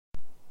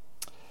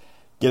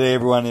G'day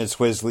everyone, it's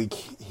Wesley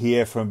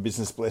here from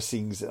Business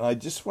Blessings, and I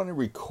just want to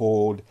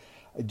record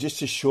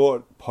just a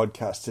short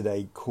podcast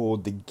today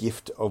called The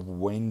Gift of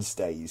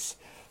Wednesdays.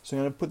 So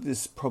I'm going to put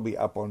this probably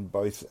up on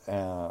both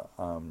our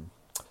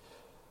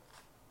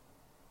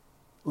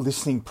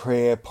Listening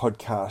Prayer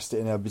podcast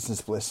and our Business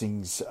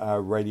Blessings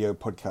radio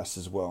podcast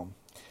as well.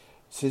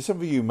 So some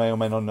of you may or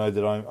may not know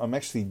that I'm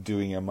actually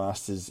doing a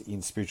Master's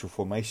in Spiritual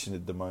Formation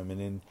at the moment,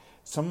 and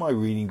some of my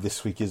reading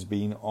this week has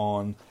been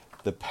on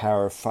the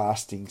power of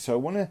fasting. So I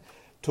want to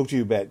talk to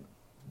you about,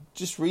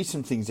 just read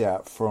some things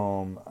out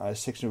from a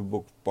section of a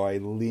book by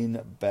Lynn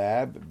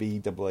Babb,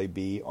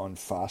 B-A-B, on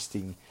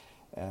fasting.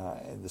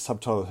 And the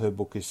subtitle of her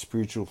book is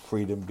Spiritual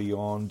Freedom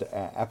Beyond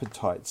Our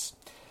Appetites.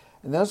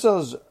 And as I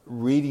was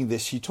reading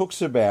this, she talks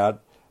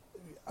about,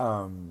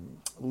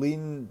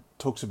 Lynn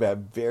talks about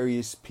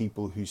various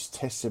people whose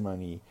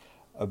testimony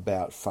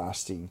about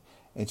fasting.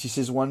 And she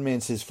says, one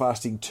man says,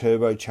 fasting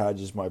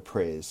turbocharges my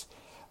prayers.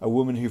 A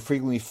woman who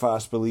frequently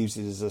fasts believes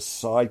it is a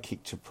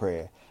sidekick to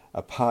prayer,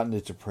 a partner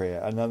to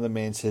prayer. Another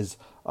man says,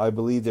 I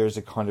believe there is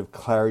a kind of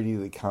clarity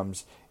that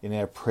comes in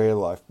our prayer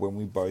life when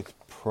we both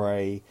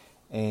pray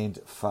and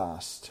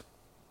fast.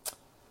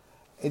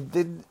 And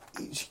then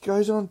she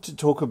goes on to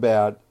talk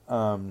about,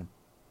 when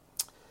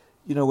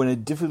a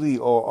difficulty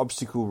or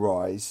obstacle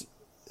rise,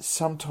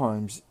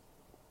 sometimes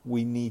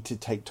we need to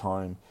take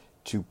time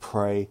to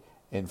pray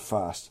and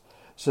fast.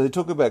 So they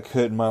talk about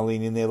Kurt and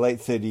Marlene in their late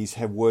 30s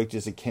have worked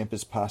as a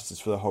campus pastors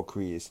for their whole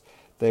careers.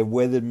 They have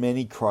weathered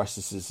many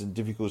crises and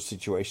difficult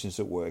situations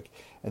at work,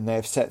 and they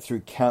have sat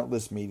through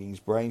countless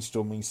meetings,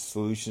 brainstorming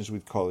solutions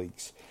with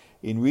colleagues.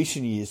 In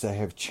recent years, they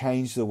have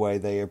changed the way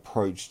they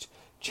approached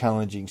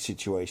challenging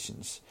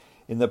situations.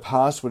 In the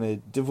past, when a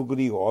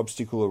difficulty or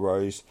obstacle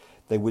arose,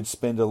 they would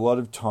spend a lot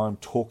of time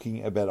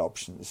talking about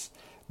options.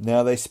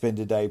 Now they spend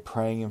a day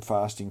praying and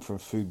fasting from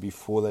food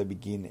before they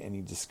begin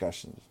any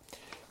discussions.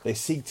 They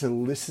seek to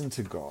listen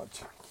to God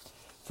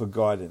for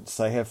guidance.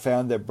 They have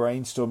found that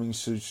brainstorming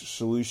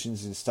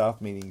solutions in staff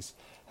meetings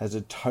has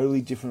a totally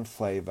different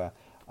flavour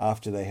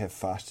after they have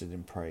fasted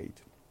and prayed.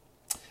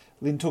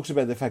 Lynn talks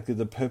about the fact that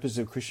the purpose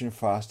of Christian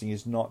fasting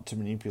is not to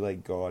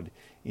manipulate God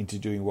into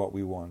doing what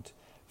we want.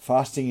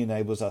 Fasting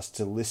enables us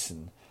to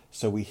listen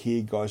so we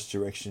hear God's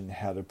direction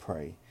how to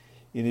pray.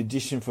 In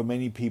addition, for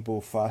many people,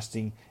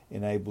 fasting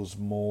enables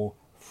more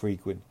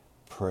frequent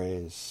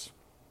prayers.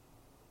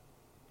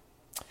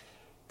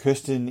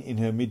 Kirsten, in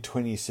her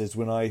mid-20s, says,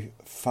 when I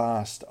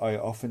fast, I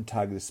often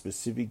target a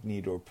specific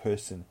need or a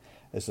person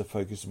as the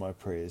focus of my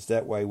prayers.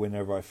 That way,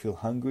 whenever I feel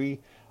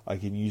hungry, I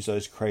can use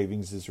those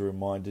cravings as a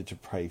reminder to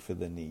pray for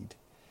the need.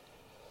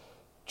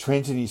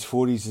 Trent, in his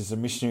 40s, is a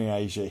missionary in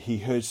Asia. He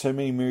heard so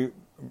many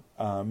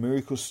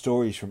miracle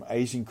stories from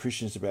Asian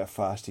Christians about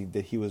fasting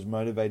that he was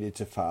motivated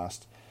to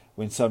fast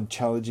when some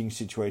challenging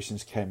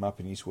situations came up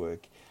in his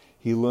work.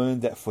 He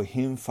learned that for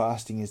him,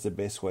 fasting is the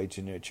best way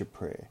to nurture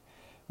prayer.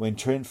 When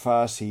Trent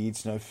fasts, he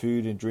eats no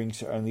food and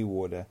drinks only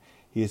water.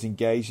 He is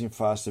engaged in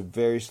fasts of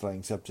various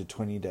lengths up to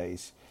 20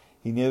 days.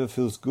 He never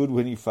feels good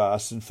when he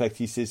fasts. In fact,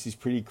 he says he's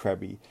pretty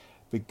crabby.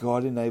 But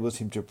God enables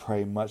him to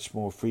pray much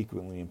more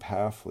frequently and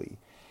powerfully.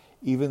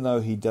 Even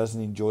though he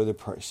doesn't enjoy the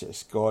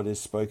process, God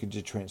has spoken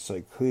to Trent so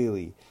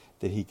clearly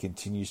that he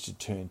continues to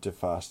turn to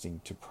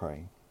fasting to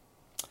pray.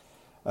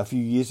 A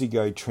few years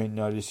ago, Trent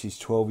noticed his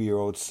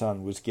 12-year-old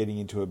son was getting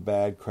into a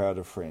bad crowd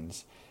of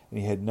friends, and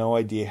he had no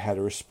idea how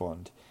to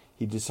respond.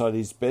 He decided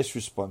his best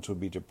response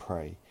would be to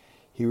pray.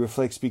 He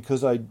reflects,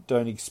 because I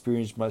don't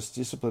experience much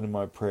discipline in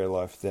my prayer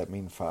life, that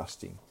means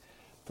fasting.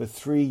 For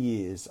 3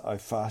 years, I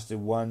fasted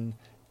one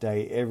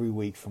day every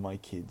week for my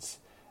kids.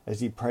 As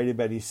he prayed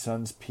about his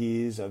son's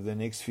peers over the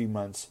next few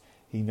months,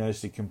 he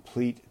noticed a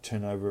complete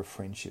turnover of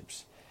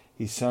friendships.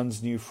 His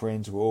son's new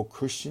friends were all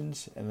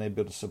Christians, and they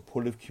built a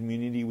supportive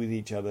community with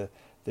each other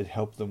that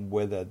helped them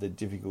weather the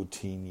difficult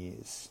teen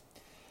years.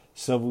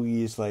 Several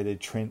years later,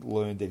 Trent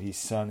learned that his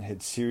son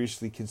had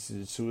seriously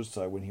considered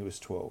suicide when he was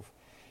 12.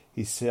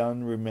 His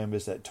son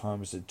remembers that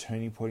time as a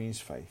turning point in his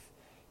faith.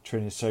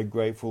 Trent is so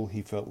grateful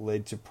he felt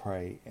led to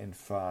pray and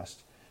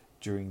fast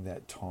during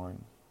that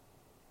time.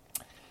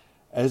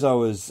 As I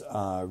was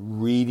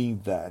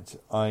reading that,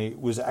 I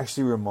was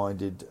actually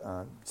reminded,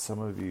 some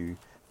of you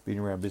been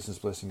around Business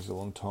Blessings a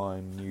long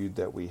time, knew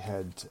that we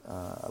had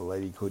a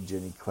lady called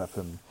Jenny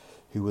Clapham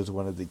who was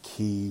one of the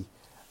key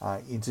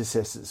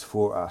intercessors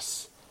for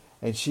us.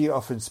 And she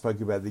often spoke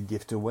about the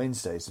gift of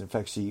Wednesdays. In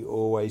fact, she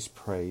always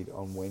prayed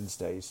on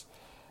Wednesdays.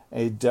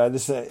 And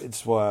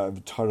it's why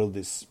I've titled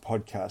this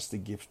podcast, The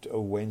Gift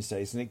of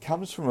Wednesdays. And it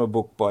comes from a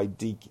book by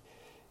Dick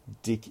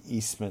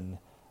Eastman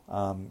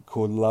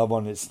called Love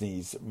on Its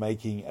Knees,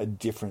 Making a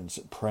Difference,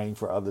 Praying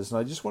for Others.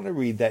 And I just want to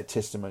read that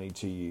testimony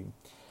to you.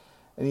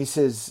 And he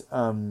says,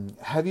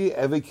 have you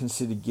ever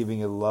considered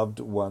giving a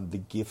loved one the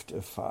gift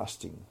of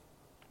fasting?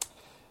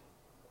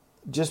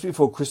 Just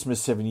before Christmas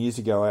 7 years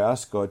ago, I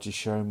asked God to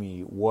show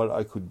me what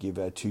I could give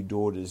our 2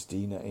 daughters,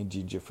 Dina and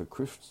Ginger, for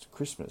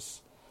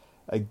Christmas.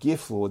 A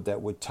gift, Lord,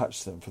 that would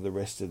touch them for the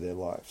rest of their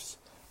lives.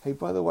 Hey,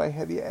 by the way,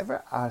 have you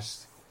ever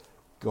asked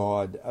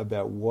God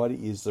about what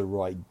is the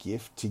right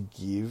gift to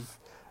give,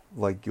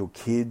 like your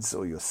kids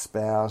or your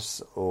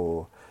spouse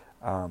or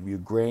your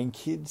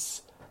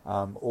grandkids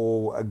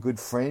or a good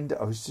friend.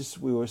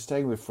 We were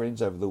staying with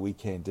friends over the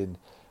weekend, and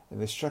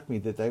it struck me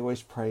that they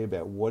always pray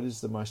about what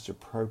is the most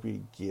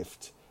appropriate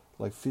gift,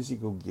 like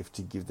physical gift,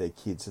 to give their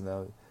kids, and they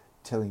were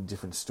telling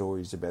different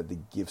stories about the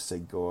gifts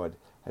that God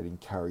had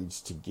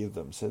encouraged to give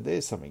them. So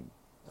there's something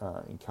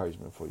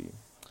encouragement for you.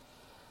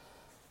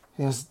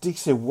 As Dick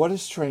said, what a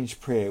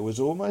strange prayer. It was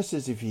almost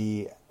as if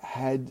it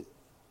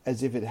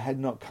had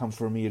not come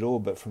from me at all,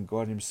 but from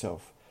God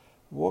himself.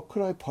 What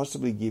could I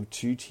possibly give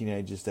two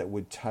teenagers that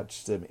would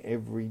touch them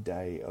every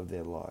day of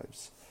their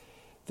lives?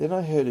 Then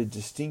I heard a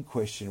distinct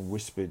question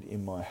whispered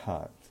in my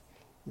heart.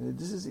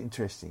 This is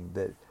interesting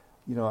that,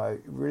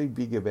 I'm really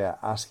big about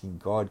asking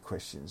God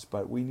questions,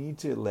 but we need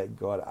to let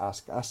God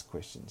ask us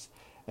questions.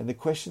 And the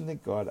question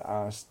that God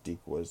asked Dick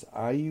was,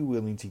 are you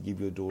willing to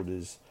give your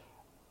daughters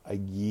a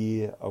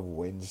year of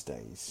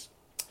Wednesdays?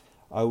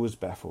 I was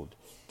baffled.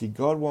 Did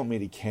God want me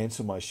to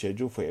cancel my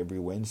schedule for every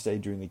Wednesday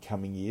during the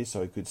coming year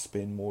so I could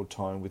spend more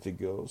time with the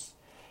girls?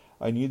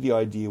 I knew the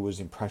idea was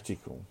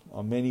impractical.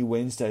 On many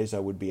Wednesdays I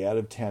would be out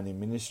of town in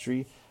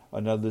ministry.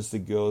 On others the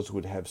girls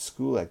would have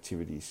school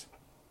activities.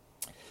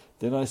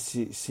 Then I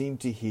seemed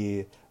to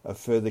hear a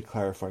further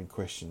clarifying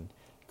question.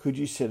 Could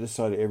you set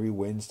aside every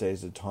Wednesday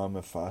as a time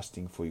of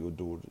fasting for your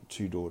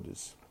two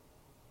daughters?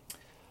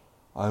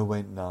 I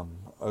went numb.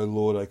 Oh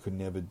Lord, I could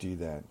never do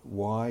that.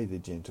 Why? The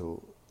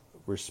gentle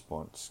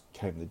response.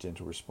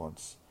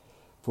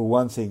 For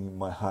one thing,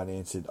 my heart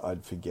answered,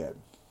 I'd forget.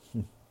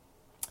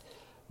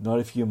 Not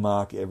if you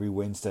mark every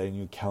Wednesday in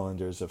your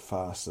calendar as a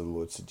fast, the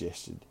Lord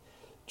suggested.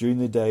 During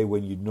the day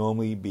when you'd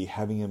normally be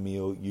having a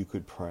meal, you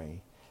could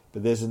pray.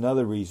 But there's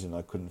another reason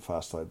I couldn't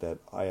fast like that.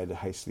 I added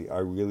hastily, I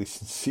really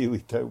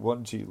sincerely don't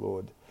want to,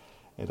 Lord.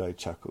 And I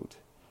chuckled.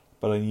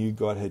 But I knew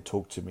God had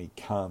talked to me.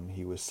 Come,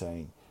 he was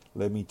saying.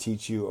 Let me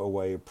teach you a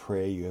way of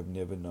prayer you have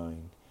never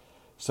known.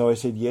 So I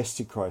said yes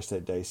to Christ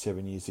that day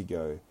 7 years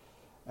ago.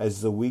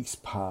 As the weeks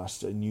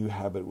passed, a new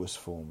habit was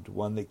formed,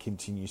 one that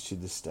continues to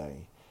this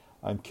day.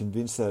 I'm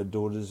convinced that our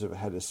daughters have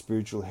had a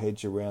spiritual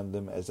hedge around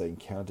them as they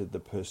encountered the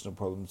personal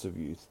problems of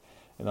youth,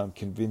 and I'm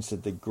convinced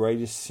that the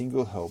greatest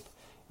single help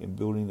in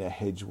building that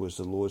hedge was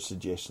the Lord's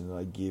suggestion that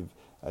I give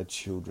our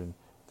children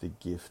the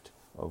gift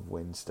of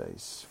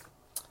Wednesdays.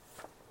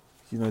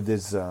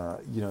 There's a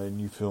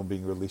new film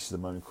being released at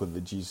the moment called The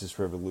Jesus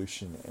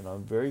Revolution, and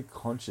I'm very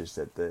conscious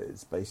that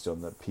it's based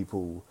on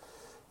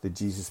the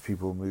Jesus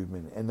People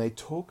movement, and they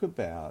talk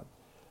about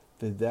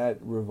that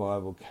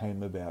revival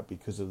came about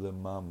because of the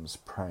mums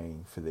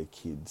praying for their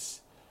kids.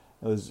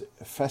 It was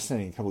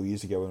fascinating. A couple of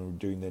years ago when we were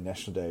doing the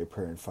National Day of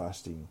Prayer and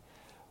Fasting,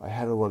 I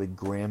had a lot of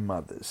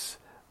grandmothers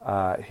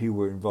who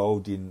were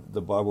involved in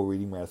the Bible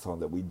reading marathon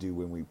that we do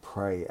when we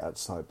pray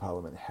outside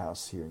Parliament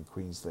House here in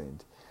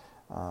Queensland.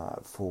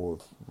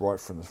 Right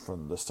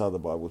from the start of the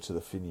Bible to the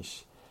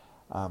finish,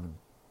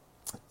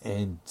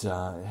 and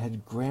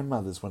had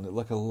grandmothers,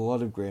 like a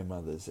lot of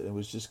grandmothers, and it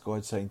was just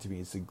God saying to me,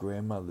 it's the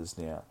grandmothers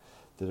now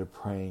that are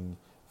praying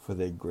for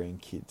their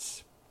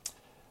grandkids.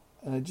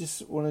 And I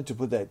just wanted to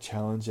put that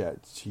challenge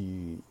out to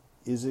you.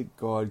 Is it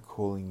God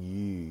calling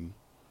you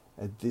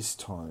at this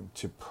time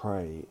to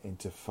pray and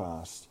to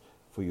fast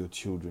for your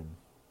children?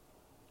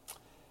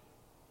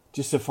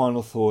 Just a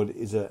final thought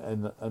is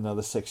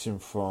another section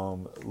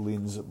from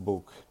Lynn's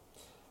book.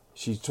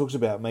 She talks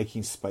about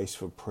making space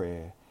for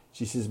prayer.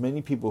 She says,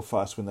 many people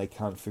fast when they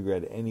can't figure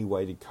out any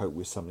way to cope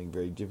with something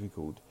very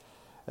difficult.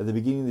 At the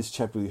beginning of this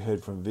chapter, we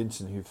heard from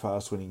Vincent, who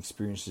fasts when he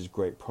experiences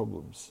great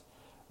problems.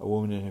 A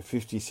woman in her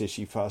 50s says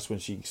she fasts when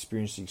she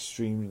experiences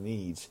extreme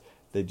needs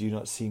that do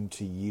not seem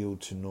to yield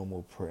to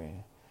normal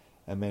prayer.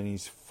 A man in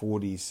his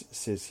 40s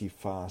says he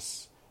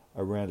fasts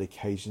around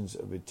occasions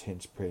of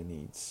intense prayer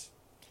needs.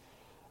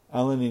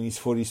 Alan in his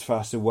 40s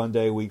fasted 1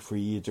 day a week for a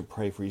year to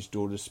pray for his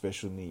daughter's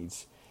special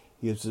needs.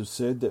 He has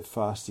observed that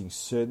fasting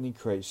certainly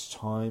creates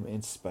time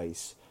and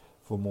space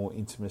for more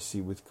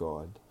intimacy with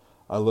God.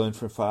 I learned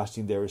from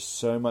fasting there is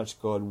so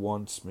much God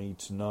wants me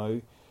to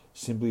know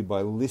simply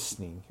by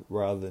listening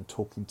rather than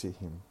talking to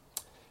him.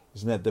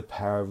 Isn't that the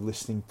power of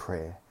listening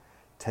prayer?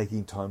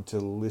 Taking time to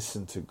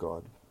listen to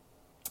God.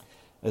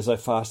 As I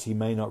fast, he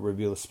may not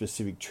reveal a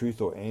specific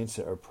truth or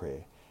answer a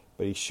prayer,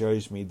 but he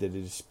shows me that it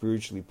is a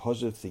spiritually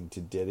positive thing to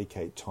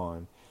dedicate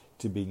time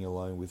to being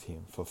alone with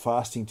him. For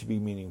fasting to be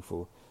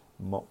meaningful,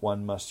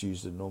 one must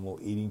use the normal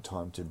eating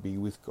time to be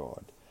with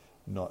God,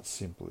 not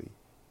simply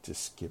to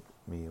skip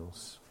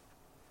meals.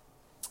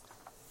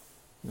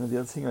 The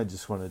other thing I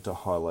just wanted to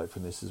highlight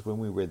from this is when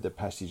we read the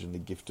passage on the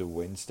gift of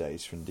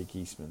Wednesdays from Dick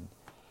Eastman,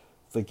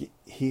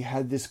 he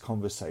had this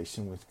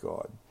conversation with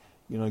God.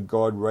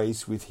 God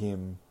raised with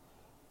him.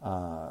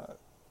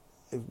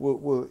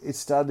 It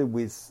started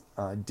with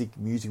Dick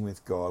musing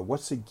with God.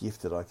 What's a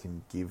gift that I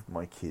can give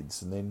my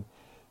kids? And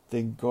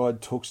then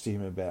God talks to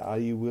him about, are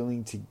you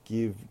willing to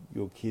give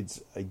your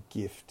kids a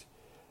gift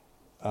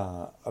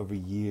of a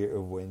year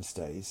of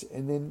Wednesdays?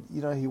 And then,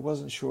 he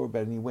wasn't sure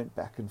about it and he went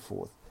back and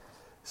forth.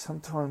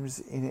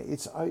 Sometimes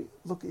it's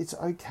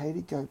okay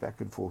to go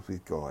back and forth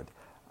with God.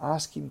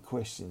 Ask him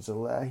questions.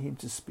 Allow him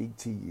to speak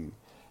to you.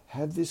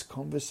 Have this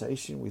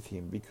conversation with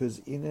him, because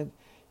in it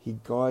he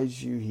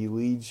guides you, he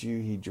leads you,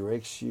 he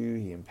directs you,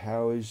 he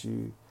empowers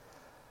you.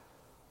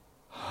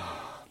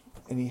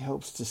 And he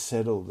helps to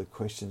settle the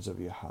questions of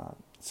your heart.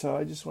 So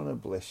I just want to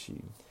bless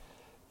you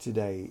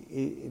today.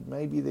 It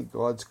may be that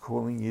God's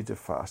calling you to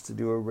fast, to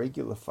do a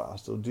regular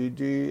fast, or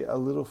do a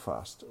little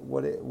fast,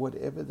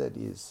 whatever that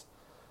is.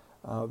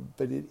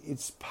 But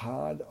it's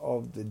part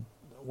of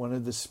one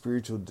of the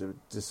spiritual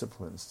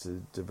disciplines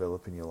to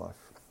develop in your life.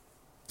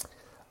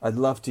 I'd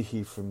love to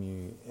hear from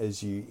you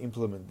as you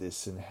implement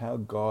this, and how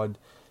God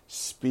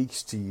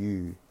speaks to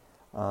you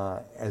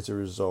as a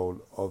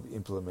result of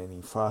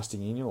implementing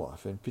fasting in your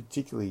life, and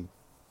particularly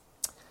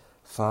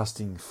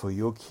fasting for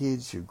your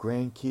kids, your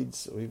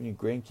grandkids, or even your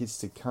grandkids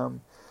to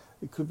come.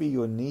 It could be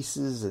your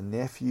nieces and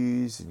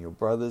nephews and your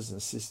brothers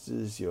and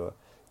sisters, your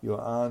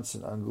aunts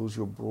and uncles,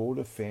 your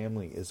broader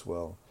family as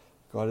well.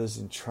 God has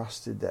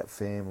entrusted that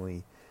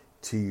family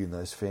to you, and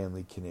those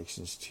family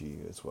connections to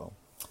you as well.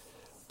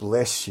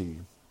 Bless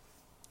you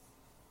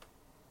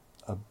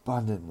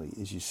abundantly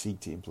as you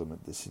seek to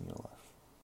implement this in your life.